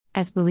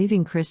As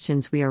believing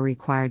Christians, we are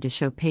required to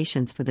show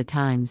patience for the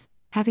times,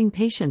 having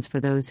patience for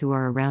those who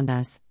are around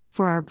us,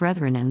 for our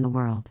brethren and the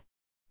world.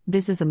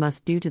 This is a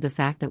must due to the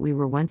fact that we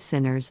were once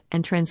sinners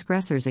and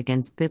transgressors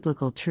against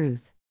biblical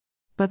truth.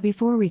 But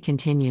before we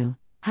continue,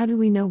 how do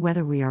we know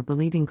whether we are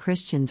believing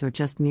Christians or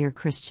just mere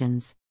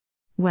Christians?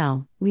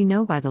 Well, we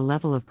know by the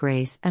level of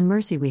grace and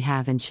mercy we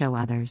have and show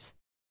others.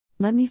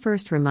 Let me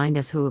first remind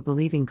us who a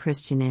believing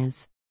Christian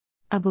is.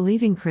 A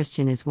believing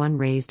Christian is one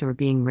raised or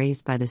being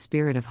raised by the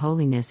Spirit of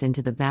holiness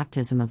into the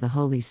baptism of the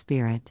Holy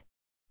Spirit.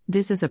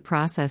 This is a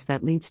process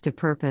that leads to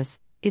purpose.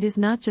 It is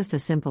not just a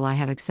simple "I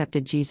have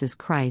accepted Jesus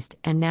Christ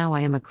and now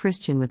I am a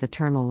Christian with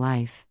eternal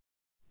life."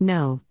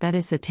 No, that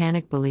is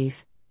satanic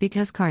belief,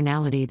 because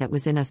carnality that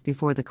was in us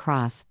before the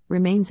cross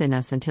remains in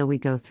us until we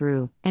go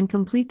through and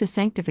complete the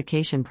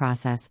sanctification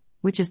process,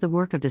 which is the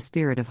work of the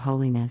Spirit of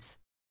holiness.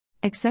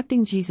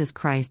 Accepting Jesus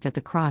Christ at the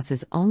cross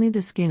is only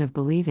the skin of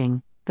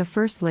believing, the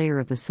first layer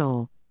of the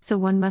soul, so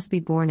one must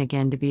be born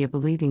again to be a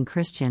believing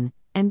Christian,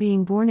 and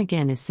being born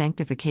again is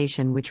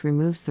sanctification, which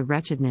removes the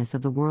wretchedness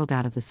of the world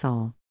out of the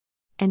soul.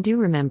 And do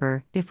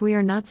remember, if we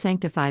are not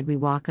sanctified, we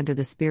walk under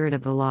the spirit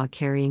of the law,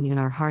 carrying in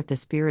our heart the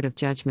spirit of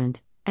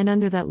judgment, and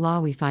under that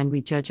law we find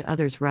we judge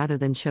others rather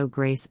than show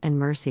grace and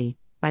mercy.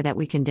 By that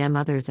we condemn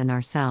others and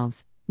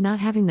ourselves, not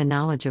having the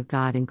knowledge of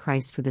God in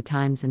Christ for the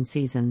times and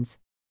seasons.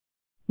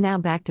 Now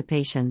back to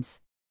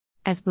patience.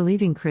 As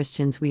believing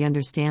Christians, we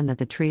understand that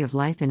the tree of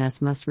life in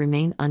us must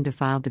remain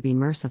undefiled to be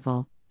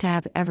merciful, to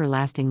have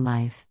everlasting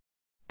life.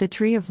 The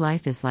tree of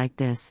life is like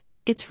this: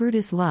 its fruit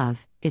is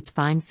love, its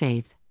vine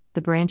faith,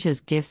 the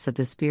branches gifts of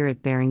the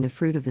Spirit bearing the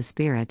fruit of the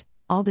Spirit,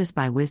 all this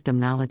by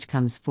wisdom knowledge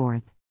comes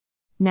forth.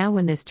 Now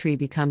when this tree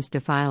becomes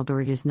defiled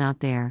or it is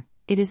not there,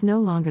 it is no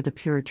longer the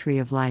pure tree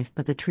of life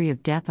but the tree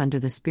of death under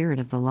the spirit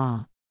of the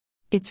law.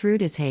 Its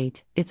fruit is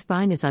hate, its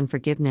vine is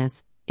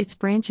unforgiveness, its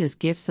branches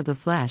gifts of the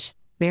flesh,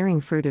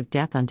 bearing fruit of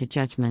death unto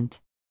judgment.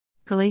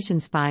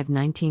 Galatians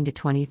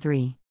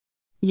 5:19-23.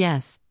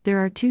 Yes, there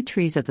are two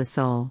trees of the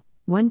soul,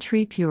 one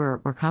tree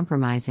pure or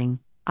compromising,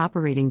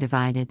 operating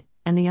divided,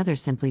 and the other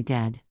simply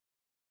dead.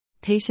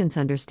 Patience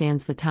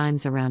understands the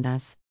times around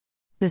us.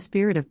 The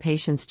spirit of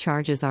patience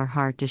charges our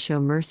heart to show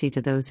mercy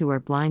to those who are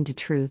blind to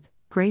truth,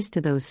 grace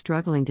to those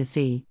struggling to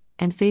see,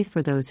 and faith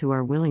for those who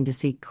are willing to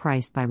seek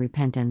Christ by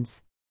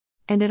repentance.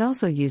 And it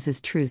also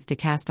uses truth to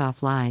cast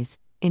off lies,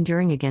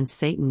 enduring against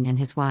Satan and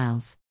his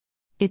wiles.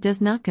 It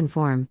does not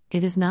conform,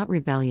 it is not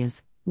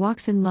rebellious,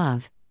 walks in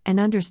love, and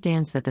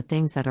understands that the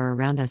things that are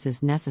around us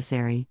is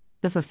necessary,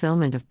 the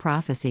fulfillment of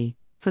prophecy,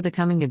 for the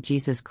coming of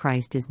Jesus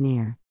Christ is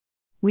near.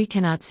 We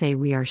cannot say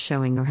we are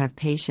showing or have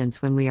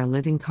patience when we are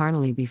living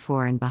carnally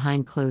before and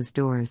behind closed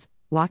doors,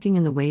 walking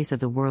in the ways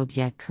of the world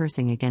yet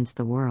cursing against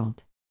the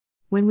world.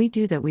 When we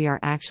do that, we are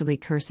actually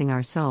cursing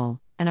our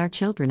soul, and our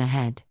children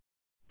ahead.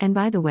 And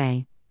by the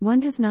way, one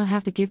does not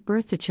have to give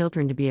birth to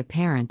children to be a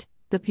parent,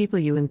 the people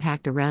you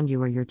impact around you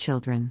are your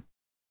children.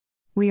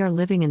 We are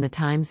living in the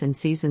times and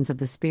seasons of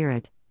the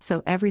Spirit,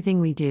 so everything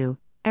we do,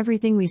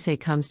 everything we say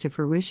comes to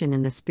fruition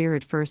in the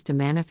Spirit first to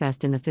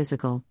manifest in the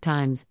physical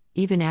times,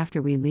 even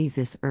after we leave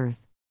this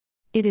earth.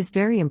 It is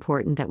very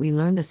important that we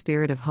learn the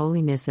Spirit of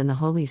holiness and the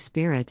Holy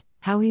Spirit,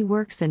 how He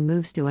works and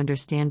moves, to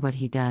understand what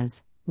He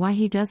does, why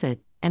He does it,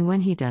 and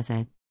when He does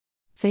it.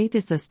 Faith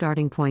is the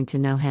starting point to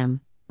know Him,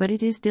 but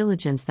it is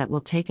diligence that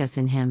will take us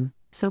in Him,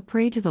 so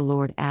pray to the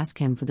Lord, ask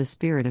Him for the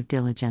spirit of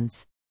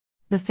diligence.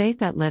 The faith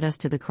that led us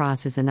to the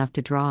cross is enough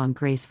to draw on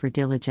grace for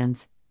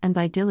diligence, and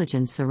by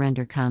diligence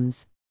surrender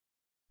comes.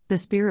 The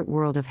spirit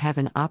world of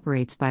heaven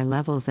operates by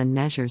levels and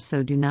measures,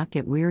 so do not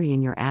get weary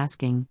in your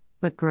asking,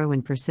 but grow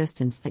in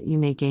persistence that you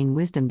may gain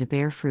wisdom to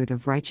bear fruit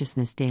of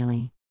righteousness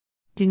daily.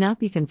 Do not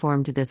be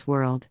conformed to this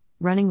world,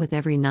 running with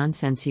every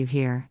nonsense you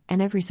hear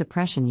and every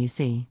suppression you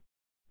see.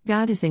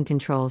 God is in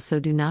control, so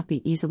do not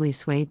be easily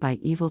swayed by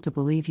evil to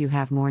believe you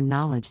have more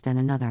knowledge than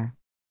another.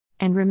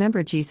 And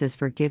remember, Jesus'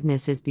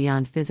 forgiveness is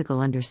beyond physical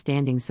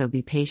understanding, so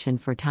be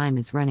patient, for time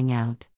is running out.